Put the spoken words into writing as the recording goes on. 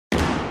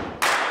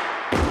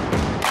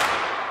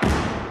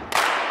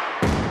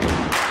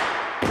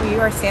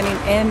are standing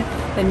in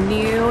the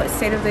new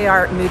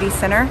state-of-the-art Moody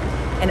Center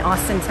in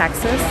Austin,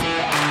 Texas.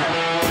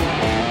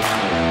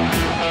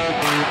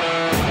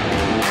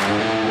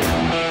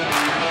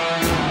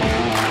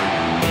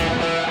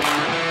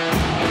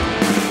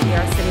 We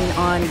are sitting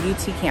on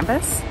UT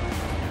campus,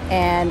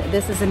 and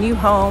this is a new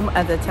home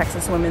of the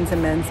Texas women's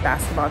and men's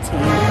basketball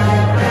team.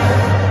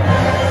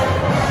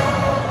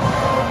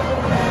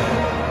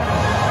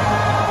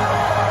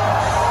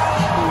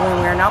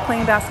 We're not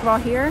playing basketball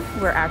here.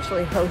 We're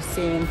actually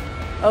hosting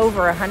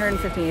over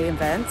 150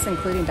 events,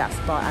 including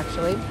basketball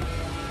actually.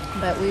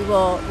 But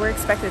we're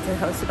expected to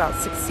host about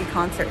 60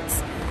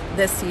 concerts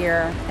this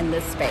year in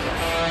this space.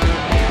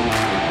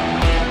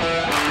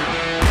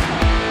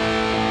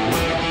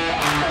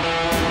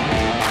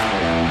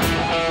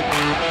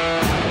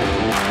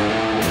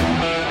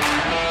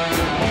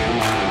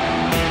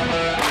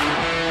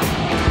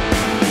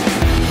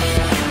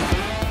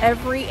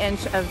 Every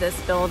inch of this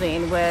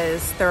building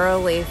was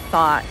thoroughly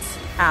thought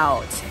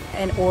out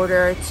in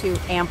order to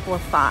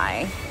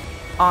amplify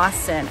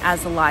Austin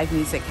as the live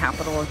music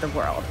capital of the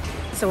world.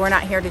 So we're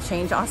not here to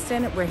change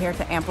Austin, we're here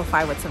to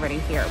amplify what's already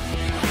here.